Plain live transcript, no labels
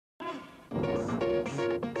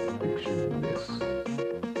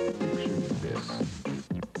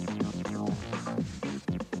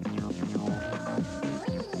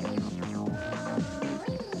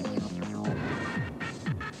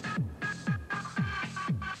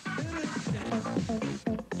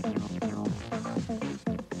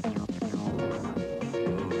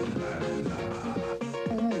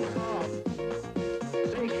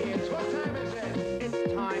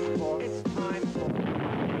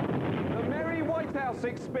WhiteHouse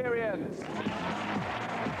experience.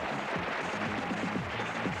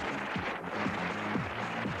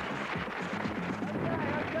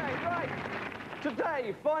 Okay, right.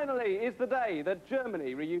 Today, finally, is the day that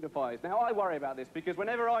Germany reunifies. Now, I worry about this because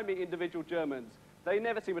whenever I meet individual Germans, they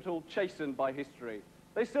never seem at all chastened by history.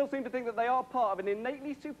 They still seem to think that they are part of an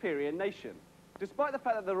innately superior nation, despite the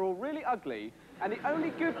fact that they're all really ugly, and the only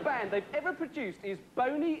good band they've ever produced is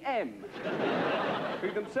Boney M,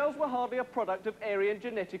 who themselves were hardly a product of Aryan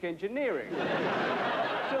genetic engineering.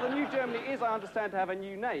 So the new Germany is, I understand, to have a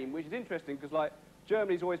new name, which is interesting because, like,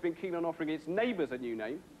 Germany's always been keen on offering its neighbours a new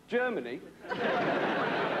name, Germany.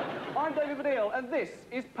 I'm David Baddiel, and this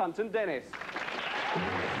is Punt and Dennis.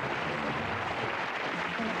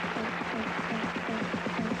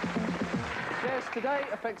 Yes, today,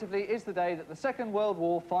 effectively, is the day that the Second World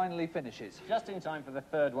War finally finishes. Just in time for the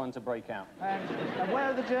third one to break out. And where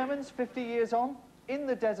are the Germans 50 years on? In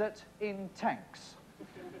the desert, in tanks.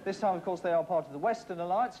 This time, of course, they are part of the Western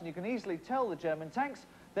Alliance, and you can easily tell the German tanks,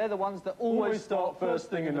 they're the ones that always start first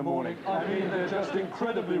thing in the morning. I mean, they're just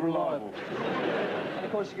incredibly reliable. And,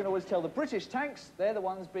 of course, you can always tell the British tanks, they're the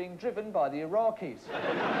ones being driven by the Iraqis.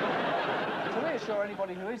 To reassure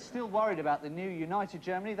anybody who is still worried about the new united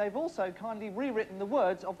Germany, they've also kindly rewritten the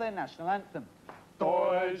words of their national anthem.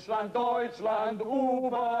 Deutschland, Deutschland,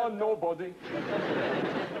 über nobody.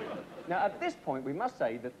 Now, at this point, we must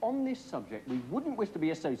say that on this subject, we wouldn't wish to be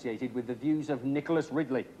associated with the views of Nicholas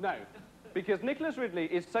Ridley. No, because Nicholas Ridley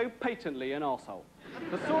is so patently an arsehole.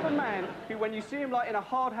 The sort of man who, when you see him, like, in a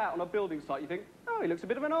hard hat on a building site, you think, oh, he looks a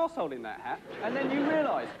bit of an arsehole in that hat. And then you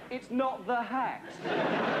realise it's not the hat.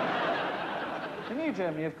 The new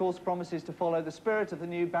Germany, of course, promises to follow the spirit of the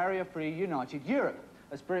new barrier-free united Europe,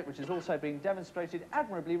 a spirit which has also been demonstrated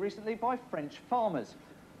admirably recently by French farmers.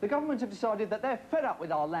 The government have decided that they're fed up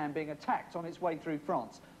with our land being attacked on its way through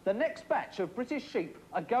France. The next batch of British sheep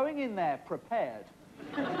are going in there prepared.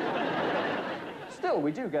 Still,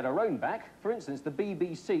 we do get our own back. For instance, the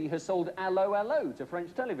BBC has sold Allo Allo to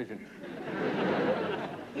French television.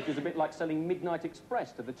 Which is a bit like selling Midnight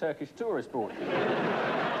Express to the Turkish tourist board.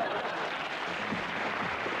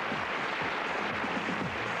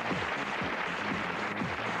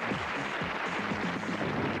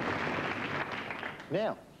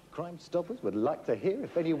 Now, Crime Stoppers would like to hear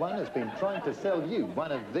if anyone has been trying to sell you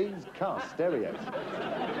one of these car stereos.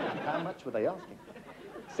 How much were they asking?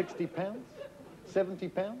 £60?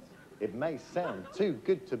 £70? It may sound too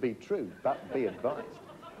good to be true, but be advised.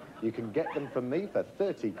 You can get them from me for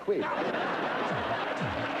 30 quid.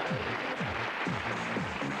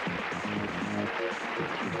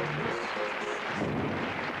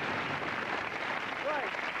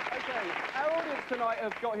 Our audience tonight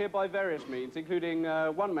have got here by various means, including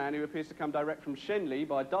one man who appears to come direct from Shenley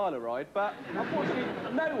by dial-a-ride, but unfortunately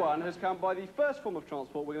no one has come by the first form of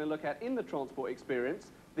transport we're going to look at in the transport experience,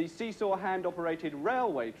 the seesaw hand-operated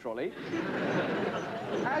railway trolley,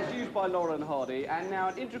 as used by Laurel and Hardy, and now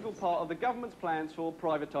an integral part of the government's plans for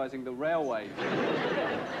privatising the railways.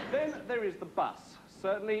 Then there is the bus.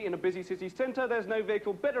 Certainly, in a busy city centre, there's no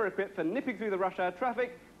vehicle better equipped for nipping through the rush hour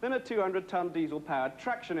traffic than a 200-ton diesel-powered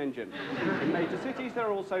traction engine. In major cities, there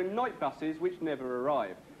are also night buses which never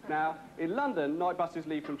arrive. Now, in London, night buses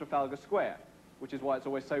leave from Trafalgar Square, which is why it's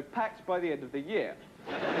always so packed by the end of the year.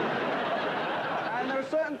 And there are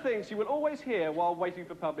certain things you will always hear while waiting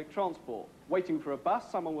for public transport. Waiting for a bus,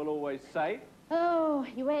 someone will always say, oh,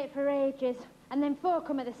 you wait for ages, and then 4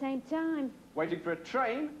 come at the same time. Waiting for a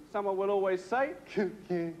train, someone will always say,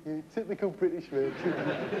 Typical British man.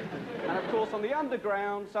 And of course, on the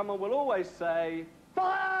underground, someone will always say,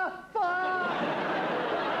 fire! Fire!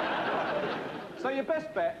 So your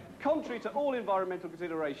best bet, contrary to all environmental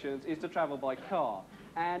considerations, is to travel by car.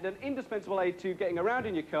 And an indispensable aid to getting around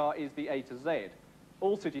in your car is the A to Z.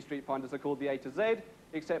 All city street finders are called the A to Z,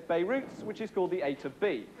 except Beirut's, which is called the A to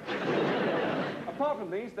B. Apart from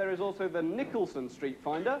these, there is also the Nicholson Street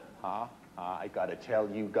Finder. I gotta tell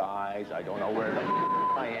you guys, I don't know where the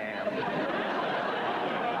I am.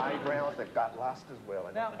 Eyebrows that got lost as well.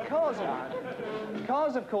 Now,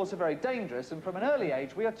 cars, of course, are very dangerous, and from an early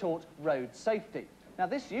age, we are taught road safety. Now,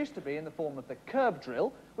 this used to be in the form of the curb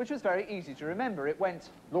drill, which was very easy to remember. It went,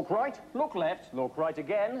 look right, look left, look right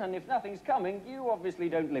again, and if nothing's coming, you obviously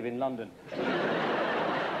don't live in London.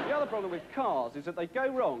 The other problem with cars is that they go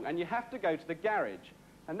wrong, and you have to go to the garage.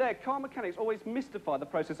 And there, car mechanics always mystify the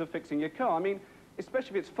process of fixing your car. I mean,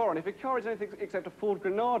 especially if it's foreign. If your car is anything except a Ford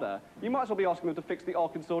Granada, you might as well be asking them to fix the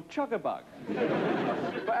Arkansas Chugger-Bug.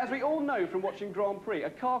 But as we all know from watching Grand Prix, a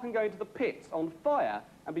car can go into the pits on fire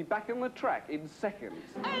and be back on the track in seconds.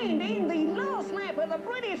 And in the last lap of the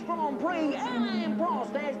British Grand Prix, Alain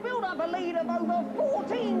Prost has built up a lead of over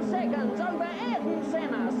 14 seconds over Ayrton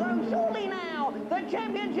Senna. So surely now the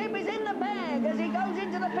championship is in the bag as he goes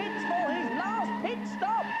into the pits for his last pit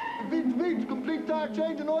stop. Wait, complete tire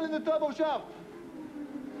change and all in the turbo shaft.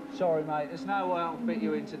 Sorry, mate, there's no way I'll fit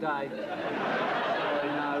you in today. Sorry,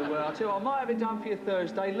 no. I'll tell you what, I might have it done for you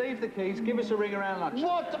Thursday. Leave the keys, give us a ring around lunch.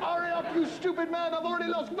 What? Hurry up, you stupid man! I've already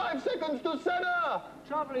lost 5 seconds to Senna!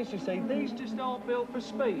 Trouble is, you see, these just aren't built for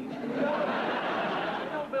speed.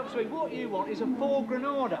 Not built for speed. What you want is a Ford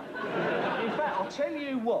Granada. In fact, I'll tell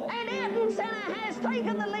you what. And Ayrton Senna has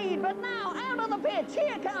taken the lead, but now out of the pits,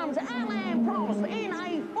 here comes Alain Prost in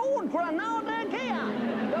a Ford Granada gear.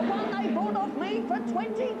 The one they bought off me for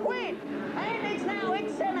 20 quid. And it's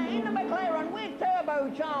Senna in the McLaren with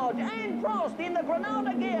turbocharge, and Prost in the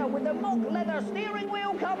Granada gear with the mock leather steering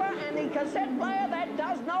wheel cover and the cassette player that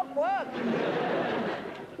does not work.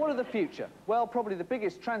 What of the future? Well, probably the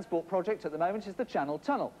biggest transport project at the moment is the Channel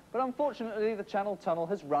Tunnel. But unfortunately, the Channel Tunnel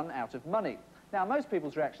has run out of money. Now, most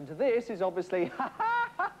people's reaction to this is obviously, ha ha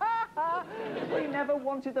ha ha ha! We never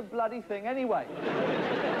wanted the bloody thing anyway.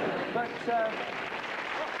 But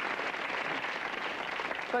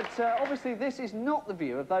obviously this is not the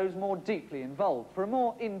view of those more deeply involved. For a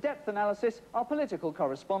more in-depth analysis, our political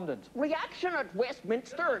correspondent. Reaction at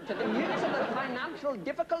Westminster to the news of the financial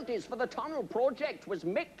difficulties for the tunnel project was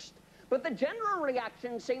mixed, but the general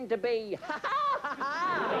reaction seemed to be, ha ha ha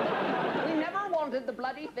ha! We never wanted the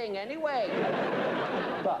bloody thing anyway.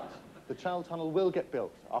 But the Channel Tunnel will get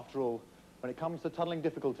built. After all, when it comes to tunnelling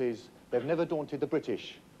difficulties, they've never daunted the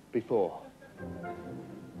British before.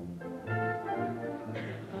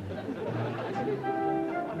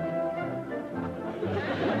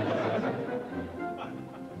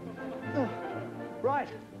 Right,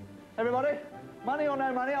 everybody, money or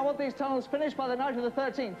no money, I want these tunnels finished by the night of the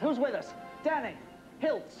 13th. Who's with us? Danny,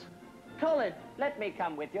 Hiltz, Colin. Let me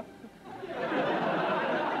come with you.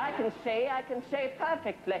 I can see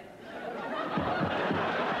perfectly.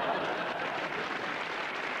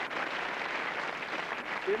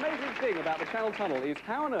 The amazing thing about the Channel Tunnel is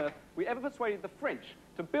how on earth we ever persuaded the French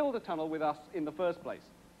to build a tunnel with us in the first place.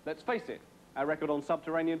 Let's face it, our record on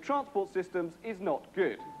subterranean transport systems is not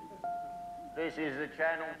good. This is the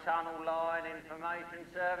Channel Tunnel Line Information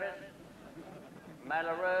Service.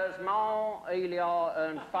 Malheureusement, il y a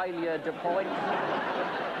un failure de point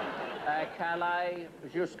à Calais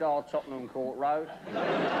jusqu'à Tottenham Court Road.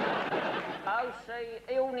 Aussi,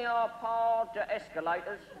 il n'y a pas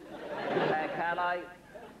d'escalators à Calais,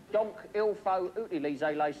 donc il faut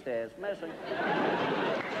utiliser les stairs. Merci.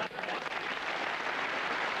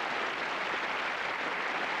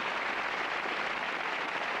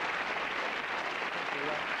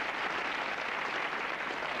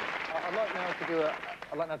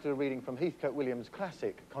 I'd like now to do a reading from Heathcote Williams'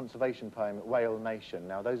 classic conservation poem, Whale Nation.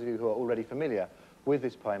 Now, those of you who are already familiar with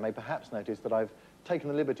this poem may perhaps notice that I've taken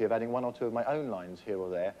the liberty of adding one or two of my own lines here or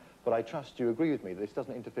there, but I trust you agree with me that this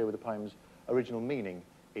doesn't interfere with the poem's original meaning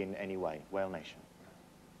in any way. Whale Nation.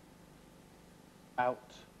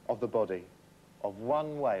 Out of the body of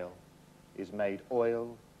one whale is made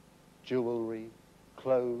oil, jewellery,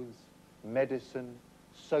 clothes, medicine,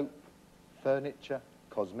 soap, furniture,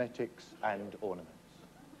 cosmetics and ornaments.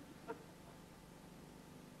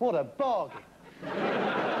 What a bargain!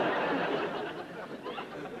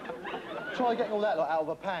 Try getting all that lot out of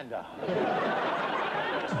a panda.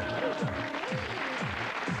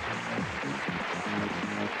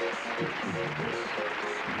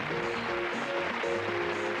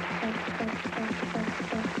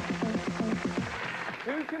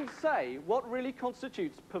 Who can say what really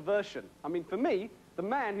constitutes perversion? I mean, for me, the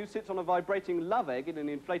man who sits on a vibrating love egg in an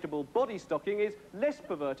inflatable body stocking is less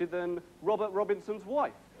perverted than Robert Robinson's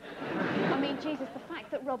wife. I mean, Jesus, the fact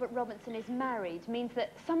that Robert Robinson is married means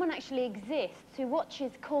that someone actually exists who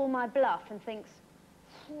watches Call My Bluff and thinks,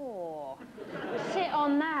 oh, sit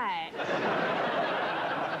on that.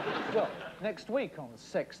 Well, next week on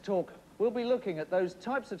Sex Talk, we'll be looking at those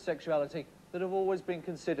types of sexuality that have always been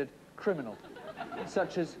considered criminal,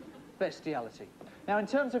 such as bestiality. Now, in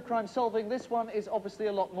terms of crime solving, this one is obviously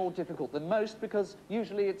a lot more difficult than most because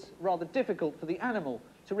usually it's rather difficult for the animal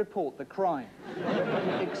to report the crime,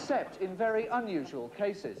 except in very unusual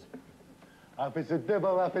cases. Up it's a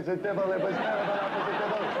dibble, up it's a dibble, it was terrible, up it's a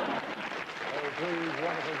dibble. Oh, please,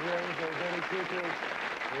 wonderful dreams, those very creatures.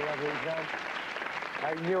 Lovely jump.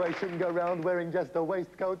 I knew I shouldn't go around wearing just a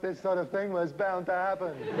waistcoat. This sort of thing was bound to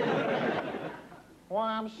happen. Well,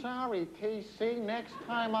 I'm sorry, TC. Next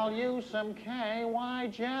time I'll use some KY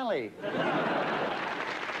jelly.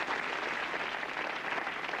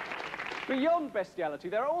 Beyond bestiality,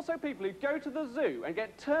 there are also people who go to the zoo and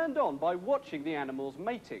get turned on by watching the animals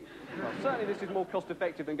mating. Well, certainly this is more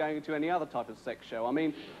cost-effective than going to any other type of sex show. I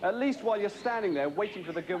mean, at least while you're standing there waiting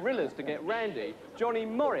for the gorillas to get randy, Johnny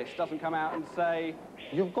Morris doesn't come out and say,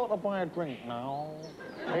 "You've got to buy a drink now.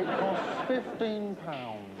 It costs £15.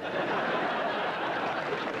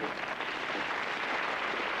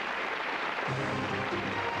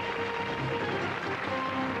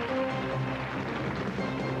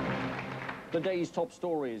 The day's top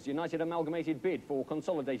stories: United amalgamated bid for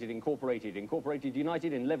Consolidated Incorporated, Incorporated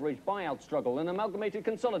United in leveraged buyout struggle, and Amalgamated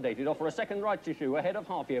Consolidated offer a second rights issue ahead of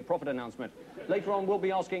half-year profit announcement. Later on, we'll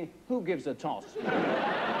be asking, who gives a toss?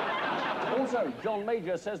 Also, John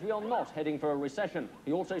Major says we are not heading for a recession.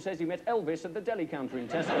 He also says he met Elvis at the deli counter in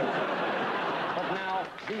Tesco. But now,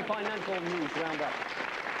 the financial news roundup.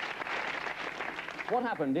 What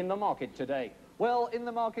happened in the market today? Well, in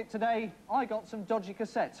the market today, I got some dodgy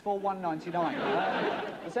cassettes for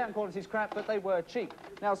 £1.99. The sound quality's crap, but they were cheap.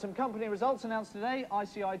 Now, some company results announced today: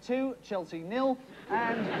 ICI 2, Chelsea 0,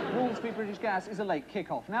 and Wolseley British Gas is a late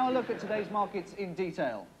kick-off. Now a look at today's markets in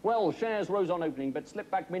detail. Well, shares rose on opening, but slipped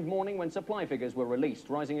back mid-morning when supply figures were released,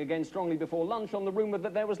 rising again strongly before lunch on the rumour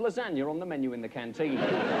that there was lasagna on the menu in the canteen.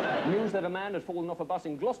 News that a man had fallen off a bus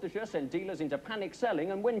in Gloucestershire sent dealers into panic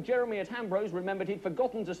selling, and when Jeremy at Hambros remembered he'd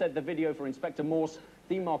forgotten to set the video for Inspector Morse,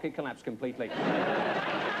 the market collapsed completely.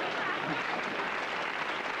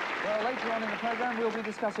 Well, later on in the programme, we'll be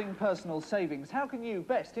discussing personal savings. How can you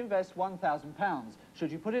best invest £1,000?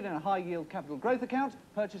 Should you put it in a high-yield capital growth account,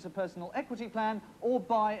 purchase a personal equity plan, or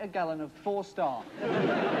buy a gallon of 4-Star?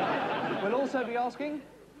 We'll also be asking,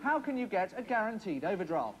 how can you get a guaranteed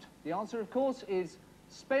overdraft? The answer, of course, is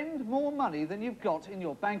spend more money than you've got in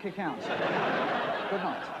your bank account. Good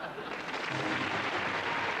night.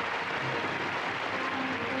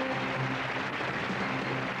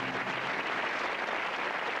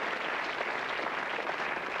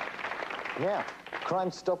 Now, Crime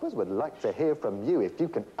Stoppers would like to hear from you if you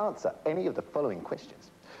can answer any of the following questions.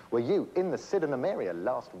 Were you in the Sydenham area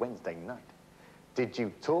last Wednesday night? Did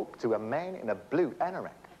you talk to a man in a blue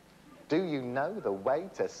anorak? Do you know the way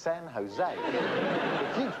to San Jose?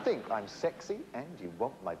 If you think I'm sexy and you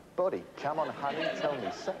want my body, come on, honey, tell me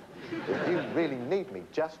so. If you really need me,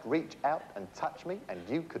 just reach out and touch me, and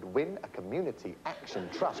you could win a Community Action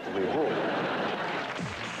Trust reward.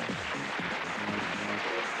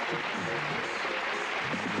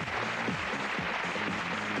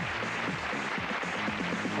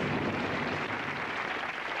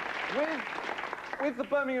 With the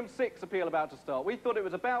Birmingham 6 appeal about to start, we thought it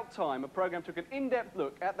was about time a programme took an in-depth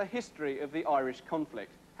look at the history of the Irish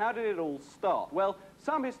conflict. How did it all start? Well,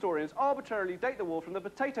 some historians arbitrarily date the war from the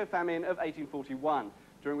potato famine of 1841,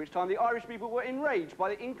 during which time the Irish people were enraged by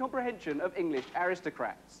the incomprehension of English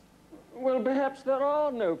aristocrats. Well, perhaps there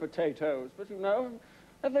are no potatoes, but you know,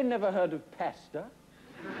 have they never heard of pasta?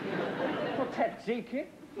 Or tzatziki?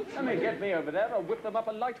 I mean, get me over there, I'll whip them up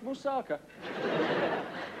a light moussaka.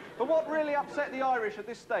 But what really upset the Irish at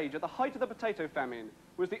this stage, at the height of the potato famine,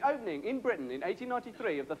 was the opening in Britain in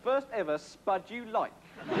 1893 of the first ever Spud You Like.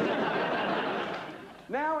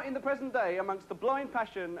 Now, in the present day, amongst the blind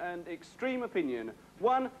passion and extreme opinion,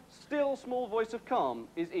 one still small voice of calm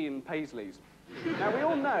is Ian Paisley's. Now, we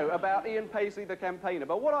all know about Ian Paisley, the campaigner,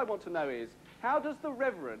 but what I want to know is, how does the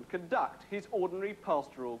Reverend conduct his ordinary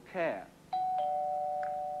pastoral care?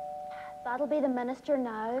 That'll be the minister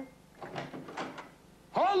now.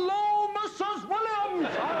 Hello, Mrs.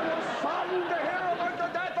 Williams! I was saddened to hear about the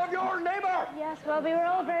death of your neighbour. Yes, well, we were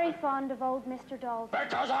all very fond of old Mr. Dalton.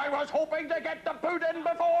 Because I was hoping to get the boot in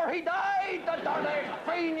before he died, the dirty,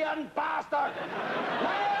 fiend bastard!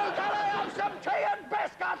 Well,